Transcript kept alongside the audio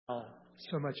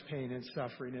so much pain and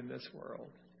suffering in this world.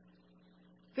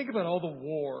 Think about all the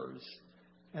wars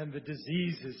and the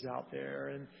diseases out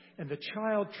there and the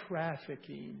child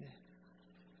trafficking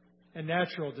and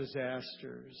natural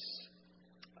disasters.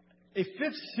 A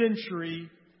 5th century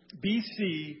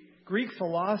BC Greek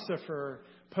philosopher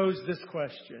posed this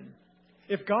question: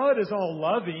 if God is all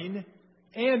loving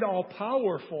and all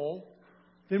powerful,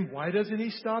 then why doesn't he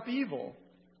stop evil?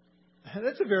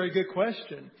 That's a very good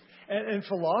question. And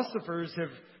philosophers have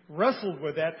wrestled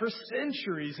with that for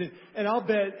centuries. And I'll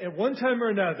bet at one time or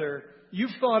another,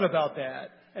 you've thought about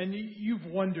that and you've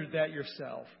wondered that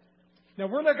yourself. Now,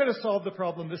 we're not going to solve the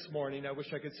problem this morning. I wish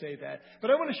I could say that.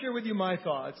 But I want to share with you my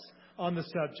thoughts on the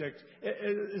subject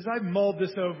as I've mulled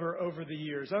this over the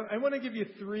years. I want to give you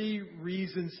 3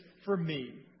 reasons for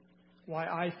me why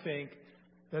I think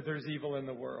that there's evil in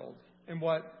the world and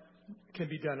what can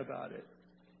be done about it.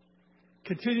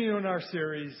 Continuing on our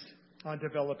series on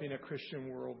developing a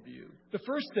Christian worldview. The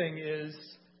first thing is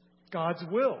God's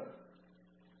will.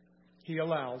 He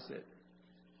allows it.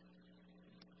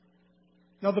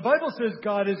 Now, the Bible says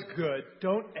God is good.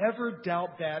 Don't ever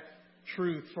doubt that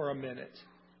truth for a minute.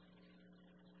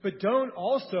 But don't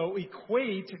also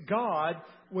equate God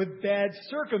with bad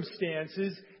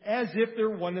circumstances as if they're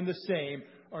one and the same,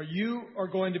 or you are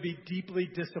going to be deeply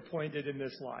disappointed in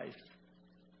this life.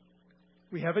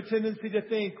 We have a tendency to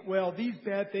think, well, these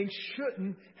bad things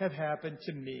shouldn't have happened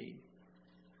to me.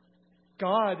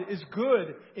 God is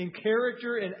good in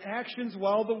character and actions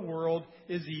while the world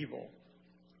is evil.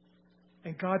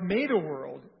 And God made a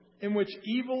world in which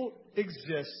evil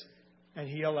exists, and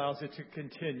he allows it to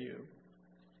continue.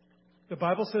 The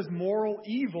Bible says moral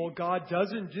evil God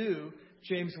doesn't do,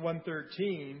 James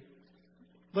 1:13.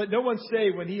 Let no one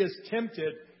say when he is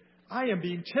tempted, I am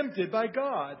being tempted by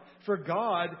God. For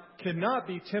God cannot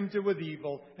be tempted with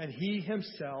evil, and he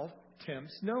himself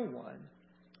tempts no one.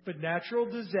 But natural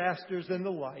disasters and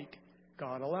the like,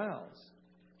 God allows.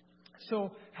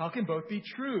 So how can both be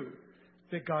true?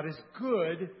 That God is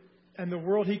good and the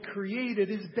world he created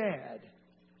is bad.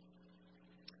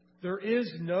 There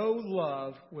is no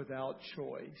love without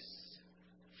choice.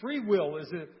 Free will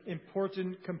is an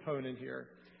important component here.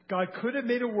 God could have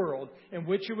made a world in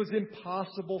which it was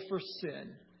impossible for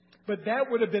sin. But that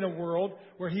would have been a world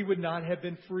where he would not have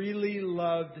been freely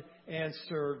loved and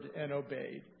served and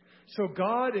obeyed. So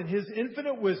God, in his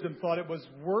infinite wisdom, thought it was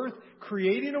worth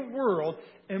creating a world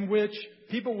in which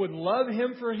people would love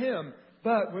him for him,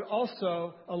 but would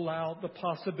also allow the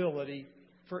possibility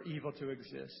for evil to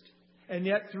exist. And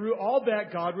yet, through all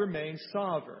that, God remains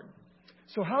sovereign.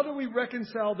 So how do we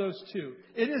reconcile those two?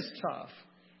 It is tough.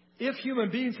 If human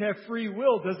beings have free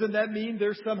will, doesn't that mean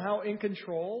they're somehow in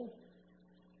control?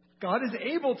 God is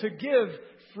able to give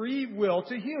free will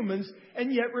to humans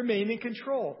and yet remain in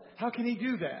control. How can he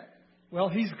do that? Well,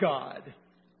 he's God.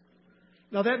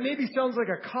 Now, that maybe sounds like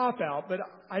a cop-out, but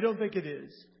I don't think it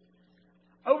is.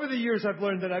 Over the years, I've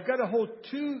learned that I've got to hold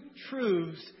 2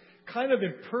 truths kind of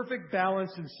in perfect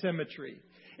balance and symmetry.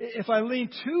 If I lean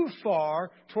too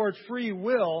far towards free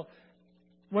will,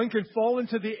 one can fall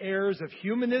into the errors of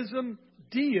humanism,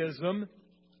 deism,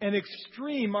 and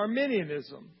extreme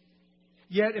Arminianism.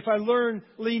 Yet, if I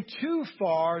lean too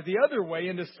far the other way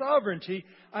into sovereignty,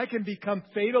 I can become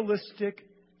fatalistic,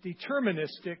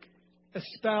 deterministic,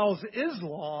 espouse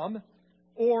Islam,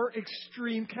 or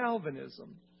extreme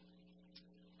Calvinism.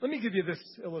 Let me give you this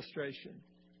illustration.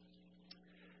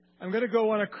 I'm going to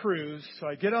go on a cruise, so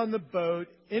I get on the boat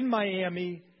in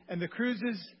Miami, and the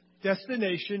cruise's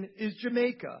destination is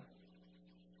Jamaica.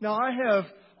 Now, I have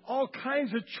all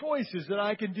kinds of choices that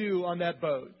I can do on that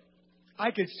boat. I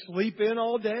could sleep in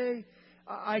all day.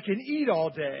 I can eat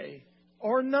all day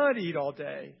or not eat all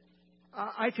day.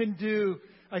 I can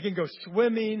go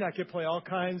swimming. I can play all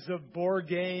kinds of board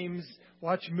games,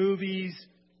 watch movies.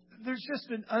 There's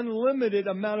just an unlimited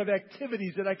amount of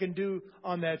activities that I can do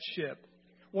on that ship.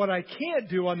 What I can't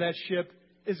do on that ship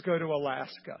is go to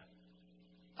Alaska.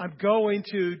 I'm going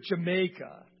to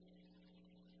Jamaica.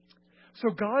 So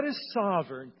God is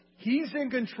sovereign. He's in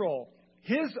control.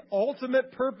 His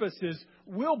ultimate purposes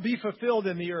will be fulfilled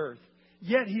in the earth.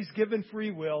 Yet he's given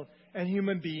free will, and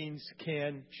human beings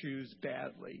can choose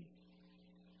badly.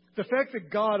 The fact that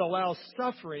God allows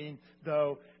suffering,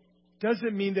 though,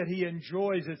 doesn't mean that he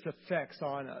enjoys its effects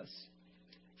on us.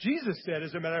 Jesus said,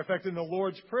 as a matter of fact, in the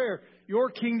Lord's Prayer,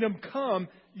 your kingdom come,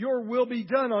 your will be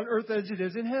done on earth as it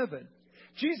is in heaven.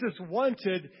 Jesus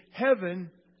wanted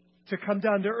heaven to come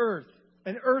down to earth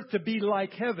and earth to be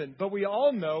like heaven. But we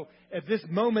all know at this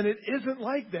moment it isn't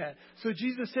like that. So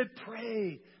Jesus said,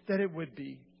 pray that it would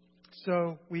be.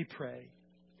 So we pray.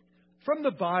 From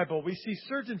the Bible, we see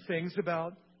certain things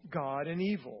about God and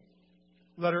evil.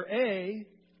 Letter A,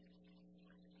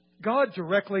 God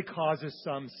directly causes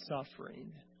some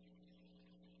suffering.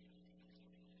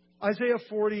 Isaiah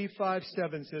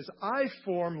 45:7 says, I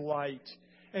form light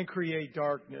and create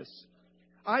darkness.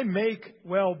 I make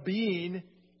well-being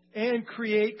and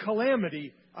create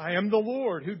calamity. I am the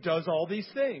Lord who does all these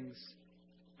things.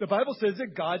 The Bible says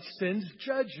that God sends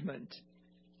judgment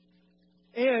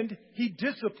and He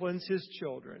disciplines His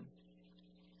children.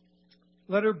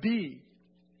 Letter B,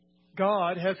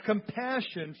 God has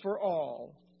compassion for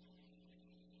all.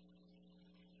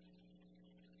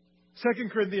 2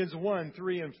 Corinthians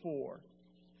 1:3-4.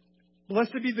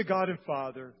 Blessed be the God and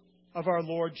Father of our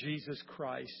Lord Jesus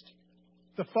Christ,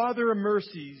 the Father of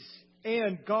mercies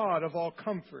and God of all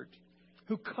comfort,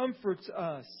 who comforts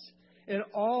us in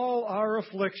all our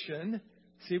affliction.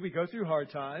 See, we go through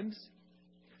hard times,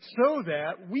 so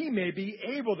that we may be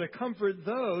able to comfort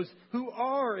those who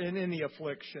are in any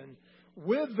affliction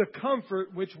with the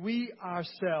comfort which we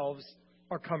ourselves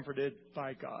are comforted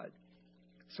by God.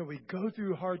 So we go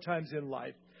through hard times in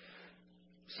life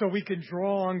so we can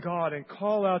draw on God and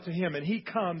call out to Him. And He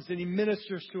comes and He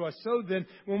ministers to us. So then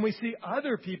when we see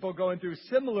other people going through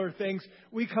similar things,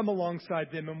 we come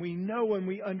alongside them and we know and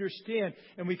we understand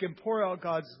and we can pour out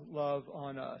God's love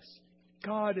on us.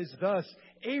 God is thus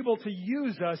able to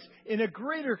use us in a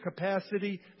greater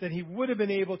capacity than He would have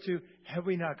been able to had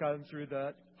we not gotten through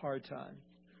that hard time.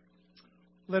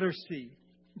 Letter C,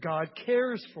 God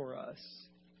cares for us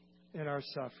in our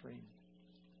suffering.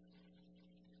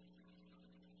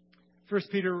 1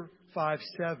 Peter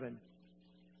 5:7,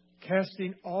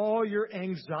 casting all your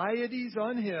anxieties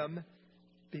on Him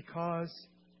because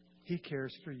He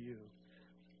cares for you.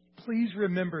 Please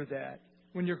remember that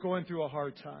when you're going through a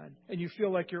hard time and you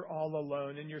feel like you're all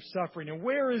alone and you're suffering. And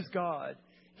where is God?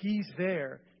 He's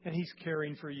there and He's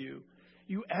caring for you.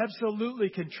 You absolutely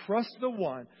can trust the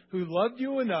one who loved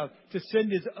you enough to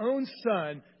send His own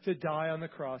Son to die on the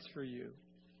cross for you.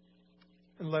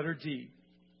 And letter D,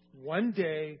 one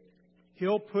day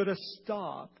He'll put a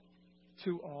stop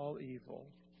to all evil.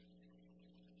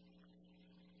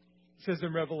 It says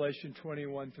in Revelation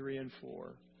 21:3-4,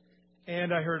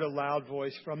 and I heard a loud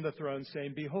voice from the throne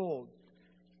saying, behold,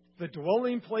 the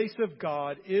dwelling place of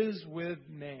God is with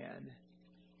man.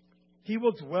 He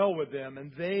will dwell with them,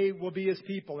 and they will be His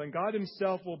people, and God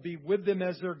Himself will be with them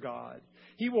as their God.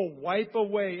 He will wipe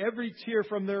away every tear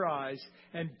from their eyes,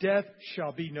 and death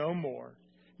shall be no more.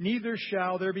 Neither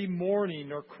shall there be mourning,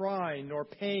 nor crying, nor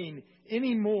pain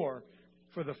any more,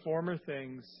 for the former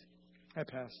things have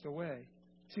passed away.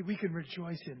 See, we can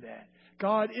rejoice in that.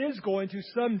 God is going to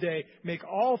someday make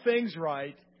all things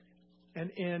right and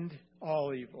end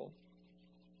all evil.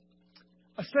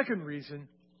 A second reason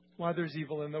why there's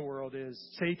evil in the world is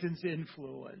Satan's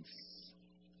influence.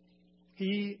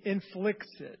 He inflicts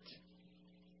it.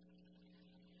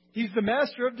 He's the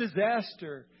master of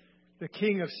disaster, the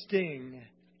king of sting.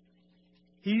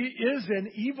 He is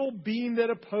an evil being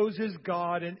that opposes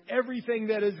God and everything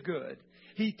that is good.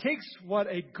 He takes what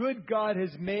a good God has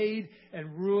made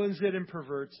and ruins it and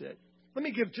perverts it. Let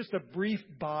me give just a brief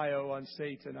bio on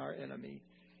Satan, our enemy.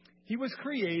 He was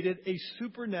created a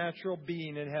supernatural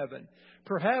being in heaven,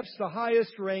 perhaps the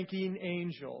highest ranking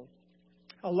angel.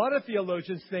 A lot of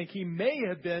theologians think he may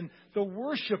have been the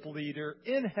worship leader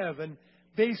in heaven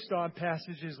based on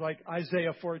passages like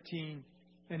Isaiah 14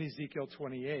 and Ezekiel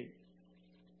 28.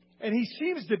 And he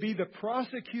seems to be the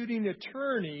prosecuting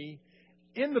attorney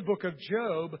in the book of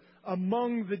Job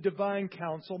among the divine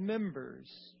council members.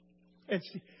 And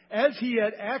as he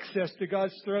had access to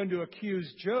God's throne to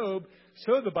accuse Job,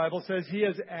 so the Bible says he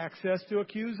has access to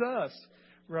accuse us.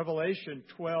 Revelation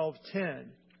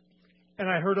 12:10. And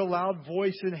I heard a loud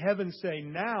voice in heaven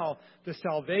saying, now the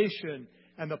salvation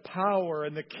and the power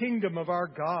and the kingdom of our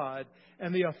God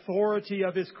and the authority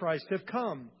of His Christ have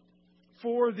come.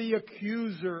 For the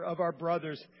accuser of our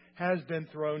brothers has been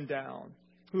thrown down,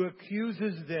 who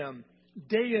accuses them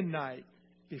day and night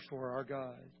before our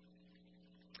God.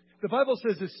 The Bible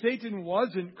says that Satan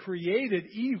wasn't created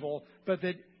evil, but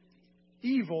that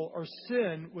evil or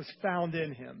sin was found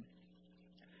in him.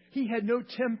 He had no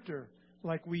tempter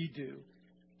like we do,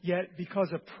 yet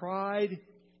because of pride,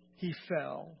 he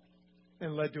fell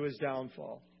and led to his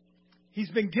downfall. He's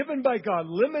been given by God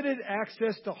limited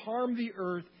access to harm the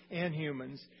earth and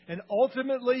humans, and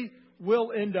ultimately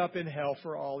will end up in hell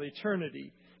for all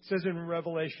eternity. It says in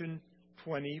Revelation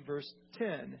 20, verse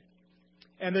 10.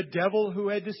 And the devil who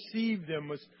had deceived them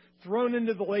was thrown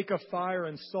into the lake of fire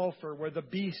and sulfur, where the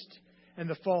beast and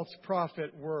the false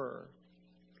prophet were.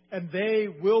 And they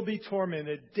will be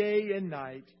tormented day and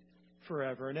night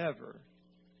forever and ever.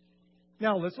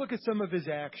 Now, let's look at some of his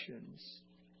actions.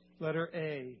 Letter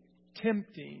A,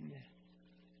 tempting.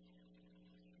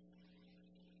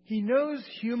 He knows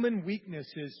human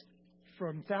weaknesses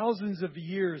from thousands of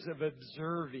years of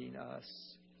observing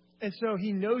us. And so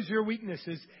he knows your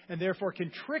weaknesses and therefore can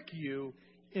trick you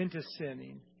into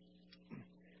sinning.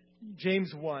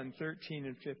 James 1:13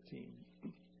 and 15.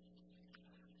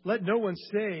 Let no one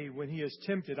say when he is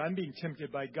tempted, I'm being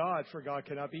tempted by God, for God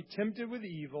cannot be tempted with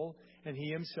evil, and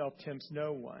he himself tempts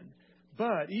no one.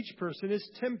 But each person is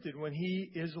tempted when he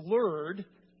is lured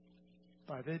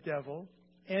by the devil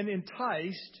and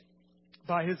enticed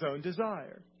by his own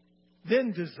desire.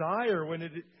 Then desire, when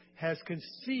it has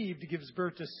conceived, gives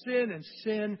birth to sin, and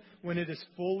sin, when it is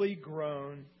fully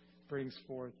grown, brings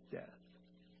forth death.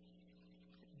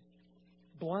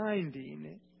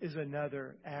 Blinding is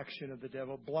another action of the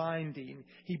devil. Blinding.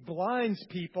 He blinds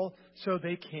people so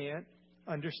they can't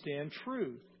understand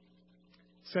truth.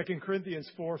 2 Corinthians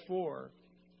 4:4.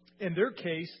 In their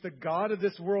case, the God of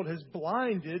this world has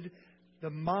blinded the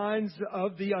minds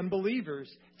of the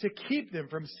unbelievers to keep them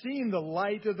from seeing the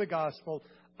light of the gospel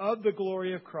of the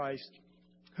glory of Christ,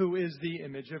 who is the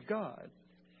image of God.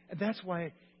 And that's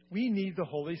why we need the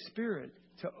Holy Spirit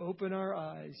to open our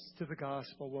eyes to the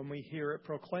gospel when we hear it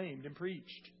proclaimed and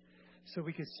preached, so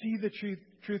we can see the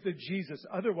truth of Jesus.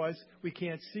 Otherwise, we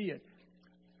can't see it.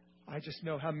 I just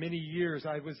know how many years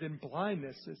I was in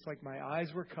blindness. It's like my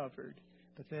eyes were covered.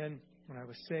 But then when I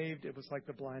was saved, it was like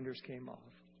the blinders came off.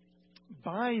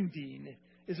 Binding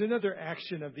is another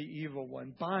action of the evil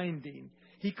one. Binding.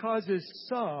 He causes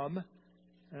some,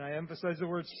 and I emphasize the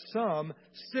word some,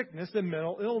 sickness and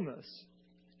mental illness.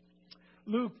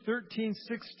 Luke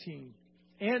 13:16.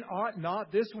 And ought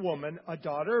not this woman, a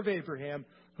daughter of Abraham,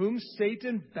 whom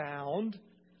Satan bound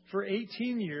for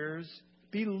 18 years,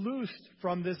 be loosed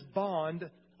from this bond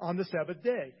on the Sabbath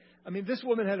day? I mean, this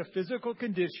woman had a physical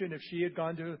condition. If she had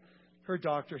gone to her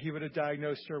doctor, he would have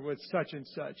diagnosed her with such and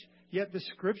such. Yet the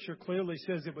Scripture clearly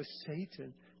says it was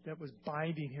Satan that was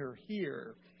binding her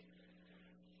here.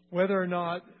 Whether or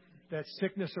not that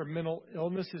sickness or mental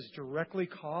illness is directly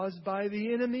caused by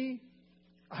the enemy,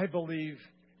 I believe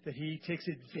that he takes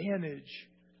advantage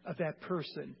of that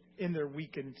person in their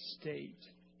weakened state.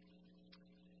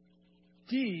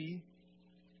 D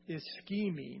is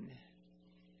scheming.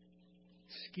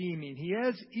 Scheming. He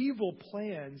has evil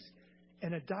plans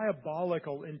and a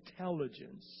diabolical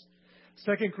intelligence.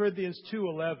 2 Corinthians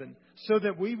 2:11. So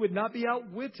that we would not be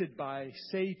outwitted by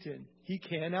Satan. He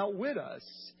can outwit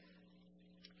us.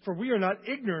 For we are not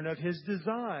ignorant of his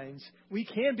designs. We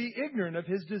can be ignorant of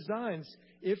his designs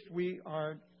if we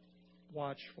aren't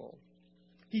watchful.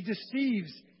 He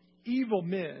deceives evil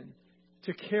men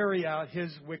to carry out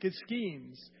his wicked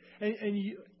schemes.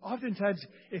 And oftentimes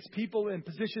it's people in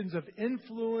positions of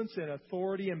influence and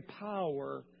authority and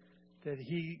power that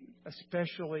he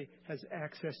especially has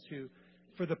access to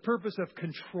for the purpose of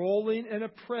controlling and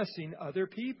oppressing other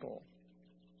people.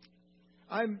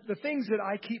 The things that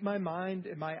I keep my mind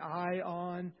and my eye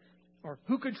on are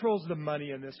who controls the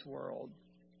money in this world?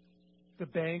 The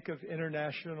Bank of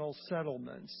International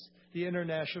Settlements, the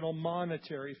International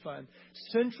Monetary Fund,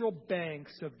 central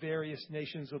banks of various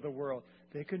nations of the world.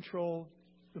 They control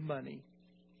the money.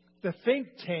 The think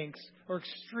tanks are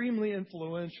extremely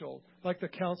influential, like the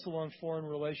Council on Foreign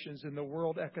Relations and the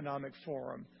World Economic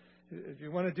Forum. If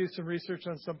you want to do some research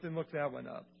on something, look that one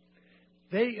up.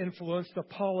 They influence the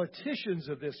politicians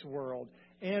of this world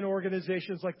and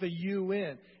organizations like the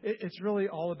UN. It's really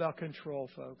all about control,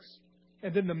 folks.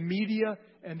 And then the media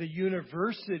and the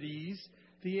universities,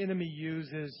 the enemy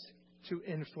uses to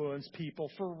influence people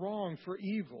for wrong, for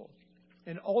evil,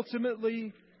 and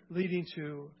ultimately leading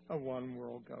to a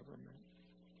one-world government.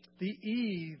 The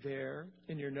E there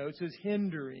in your notes is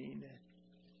hindering.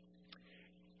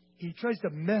 He tries to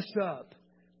mess up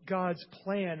God's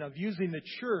plan of using the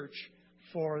church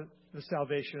for the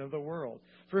salvation of the world.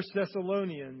 1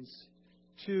 Thessalonians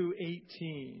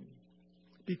 2:18.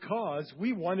 Because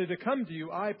we wanted to come to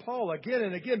you, I, Paul, again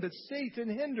and again, but Satan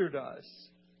hindered us.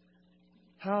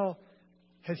 How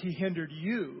has he hindered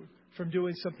you from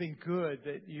doing something good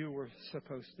that you were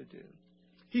supposed to do?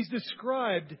 He's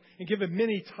described and given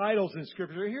many titles in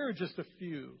Scripture. Here are just a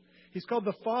few. He's called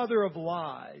the father of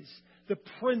lies, the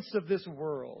prince of this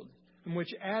world, in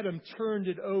which Adam turned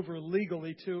it over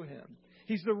legally to him.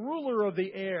 He's the ruler of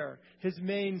the air, his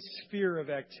main sphere of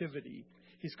activity.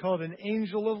 He's called an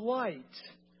angel of light,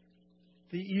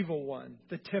 the evil one,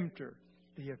 the tempter,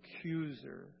 the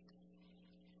accuser.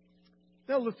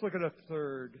 Now let's look at a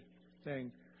third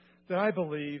thing that I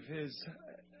believe is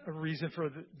a reason for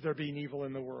there being evil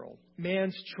in the world.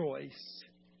 Man's choice.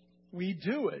 We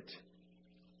do it.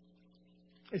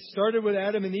 It started with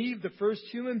Adam and Eve, the first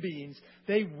human beings.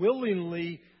 They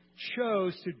willingly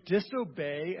chose to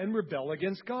disobey and rebel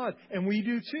against God. And we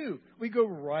do too. We go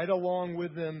right along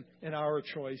with them in our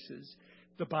choices.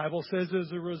 The Bible says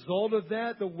as a result of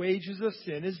that, the wages of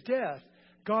sin is death.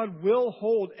 God will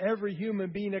hold every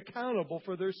human being accountable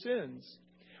for their sins.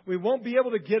 We won't be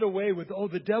able to get away with,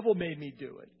 the devil made me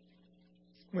do it.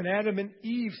 When Adam and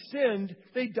Eve sinned,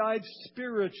 they died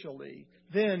spiritually,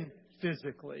 then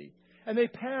physically. And they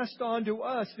passed on to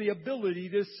us the ability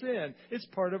to sin. It's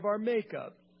part of our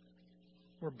makeup.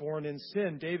 We're born in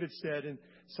sin. David said in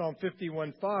Psalm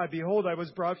 51:5, "Behold, I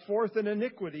was brought forth in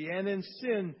iniquity, and in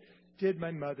sin did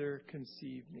my mother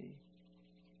conceive me."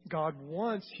 God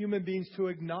wants human beings to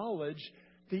acknowledge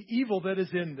the evil that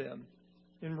is in them.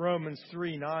 In Romans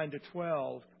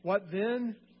 3:9-12, what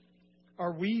then?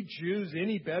 Are we Jews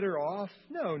any better off?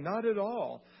 No, not at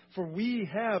all. For we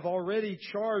have already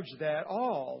charged that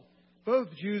all,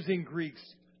 both Jews and Greeks,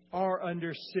 are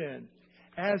under sin.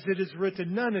 As it is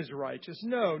written, none is righteous.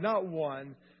 No, not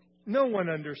one. No one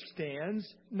understands.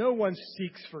 No one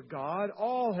seeks for God.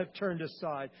 All have turned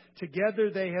aside. Together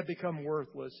they have become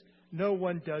worthless. No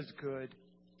one does good,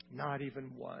 not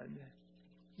even one.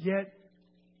 Yet,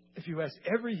 if you ask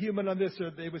every human on this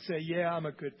earth, they would say, yeah, I'm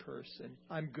a good person.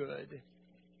 I'm good.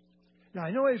 Now,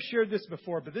 I know I've shared this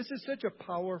before, but this is such a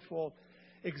powerful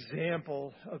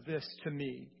example of this to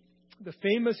me. The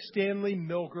famous Stanley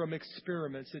Milgram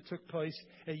experiments that took place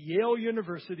at Yale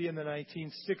University in the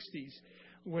 1960s,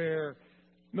 where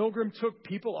Milgram took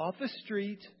people off the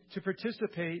street to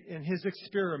participate in his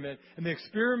experiment. And the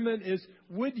experiment is,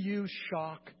 would you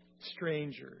shock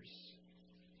strangers?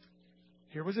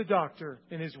 Here was a doctor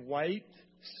in his white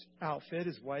outfit,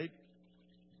 his white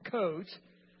coat,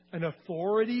 an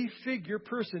authority figure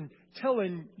person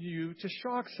telling you to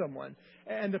shock someone.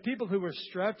 And the people who were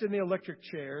strapped in the electric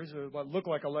chairs, or what looked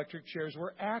like electric chairs,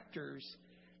 were actors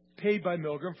paid by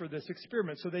Milgram for this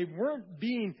experiment. So they weren't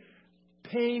being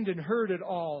pained and hurt at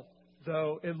all,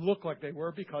 though it looked like they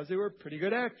were because they were pretty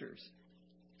good actors.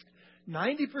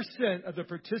 90% of the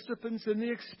participants in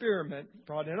the experiment,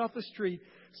 brought in off the street,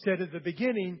 said at the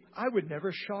beginning, I would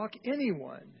never shock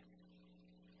anyone.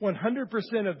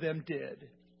 100% of them did.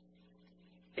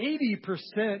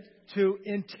 80% to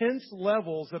intense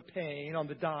levels of pain on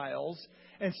the dials,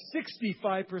 and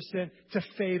 65% to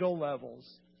fatal levels.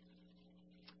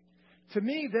 To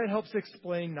me, that helps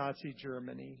explain Nazi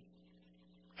Germany.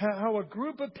 How a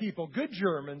group of people, good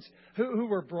Germans, who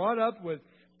were brought up with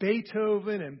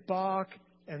Beethoven and Bach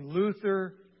and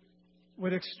Luther,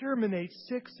 would exterminate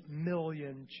 6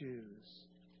 million Jews.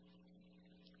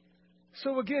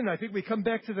 So again, I think we come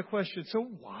back to the question, so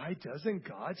why doesn't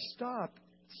God stop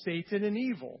Satan and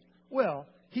evil? Well,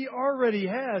 He already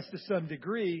has to some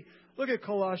degree. Look at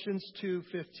Colossians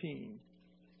 2:15.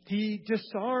 He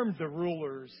disarmed the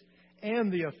rulers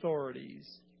and the authorities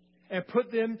and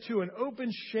put them to an open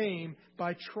shame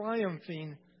by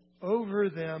triumphing over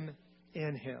them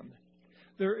in Him.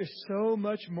 There is so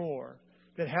much more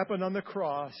that happened on the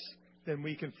cross than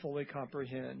we can fully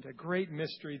comprehend. A great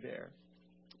mystery there.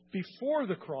 Before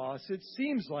the cross, it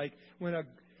seems like when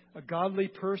a godly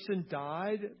person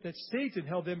died, that Satan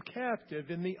held them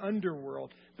captive in the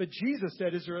underworld. But Jesus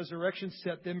said His resurrection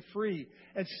set them free.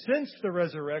 And since the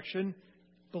resurrection,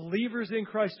 believers in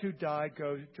Christ who died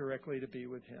go directly to be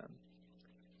with Him.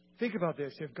 Think about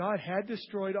this. If God had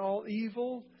destroyed all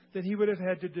evil, then He would have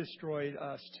had to destroy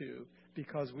us too,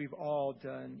 because we've all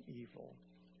done evil.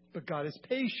 But God is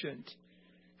patient.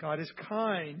 God is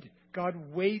kind. God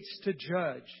waits to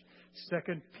judge.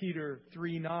 2 Peter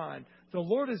 3:9. The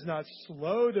Lord is not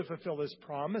slow to fulfill His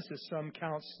promise, as some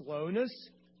count slowness.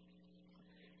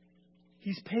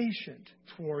 He's patient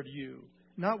toward you,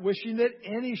 not wishing that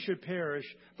any should perish,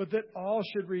 but that all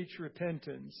should reach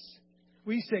repentance.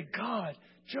 We say, God,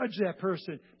 judge that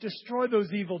person, destroy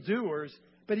those evildoers,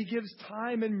 but He gives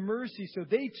time and mercy so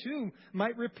they too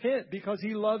might repent because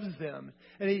He loves them.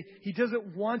 And He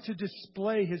doesn't want to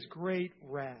display His great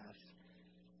wrath.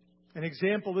 An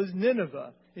example is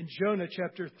Nineveh in Jonah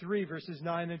chapter 3, verses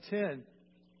 9 and 10,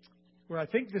 where I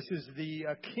think this is the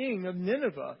king of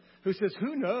Nineveh who says,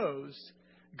 who knows,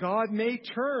 God may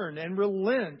turn and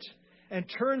relent and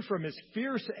turn from His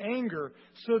fierce anger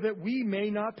so that we may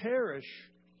not perish.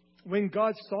 When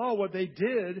God saw what they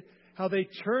did, how they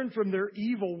turned from their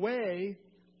evil way,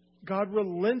 God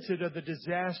relented of the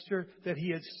disaster that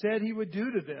He had said He would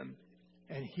do to them,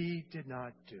 and He did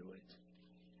not do it.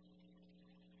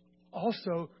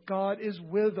 Also, God is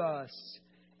with us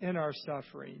in our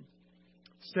suffering.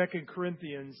 2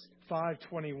 Corinthians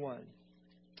 5:21.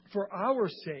 For our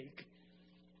sake,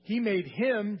 He made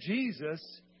Him, Jesus,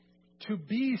 to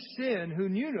be sin who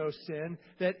knew no sin,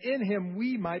 that in him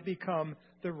we might become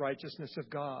the righteousness of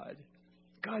God.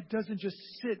 God doesn't just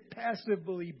sit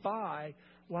passively by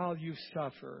while you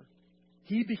suffer.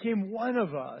 He became one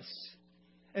of us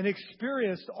and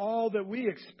experienced all that we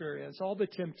experience, all the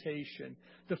temptation,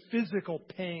 the physical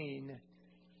pain,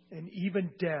 and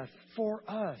even death for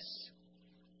us.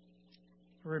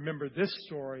 Remember this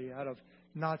story out of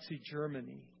Nazi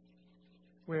Germany,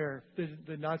 where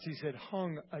the Nazis had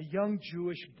hung a young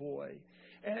Jewish boy.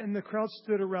 And the crowd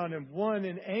stood around him. One,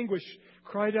 in anguish,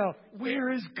 cried out,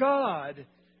 "Where is God?"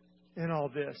 in all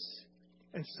this.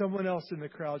 And someone else in the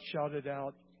crowd shouted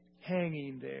out,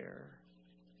 "Hanging there."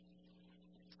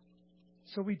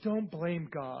 So we don't blame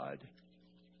God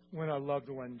when a loved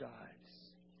one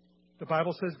dies. The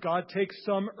Bible says God takes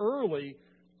some early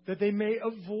that they may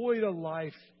avoid a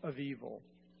life of evil.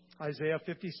 Isaiah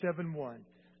 57:1.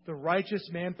 The righteous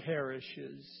man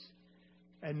perishes,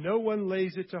 and no one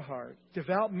lays it to heart.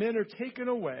 Devout men are taken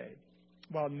away,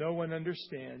 while no one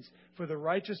understands. For the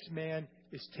righteous man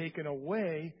is taken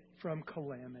away from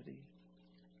calamity.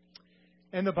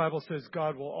 And the Bible says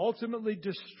God will ultimately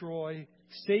destroy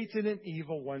Satan and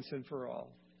evil once and for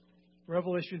all.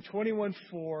 Revelation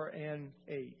 21:4 and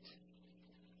 8.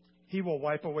 He will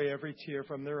wipe away every tear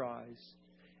from their eyes,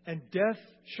 and death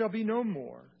shall be no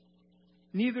more.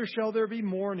 Neither shall there be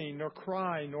mourning, nor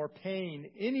crying, nor pain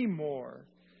any more,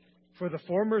 for the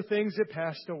former things have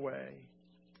passed away.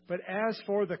 But as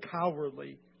for the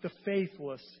cowardly, the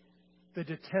faithless, the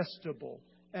detestable,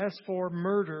 as for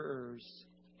murderers,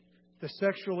 the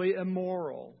sexually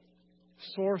immoral,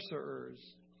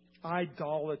 sorcerers,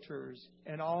 idolaters,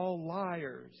 and all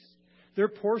liars, their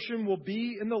portion will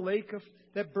be in the lake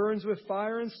that burns with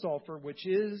fire and sulfur, which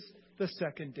is the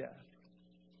second death.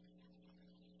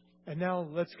 And now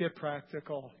let's get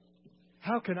practical.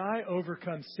 How can I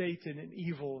overcome Satan and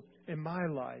evil in my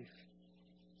life?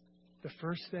 The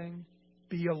first thing,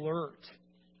 be alert.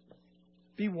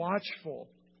 Be watchful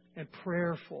and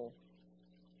prayerful.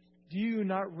 Do you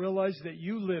not realize that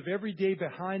you live every day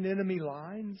behind enemy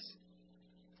lines?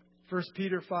 1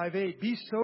 Peter 5:8, be so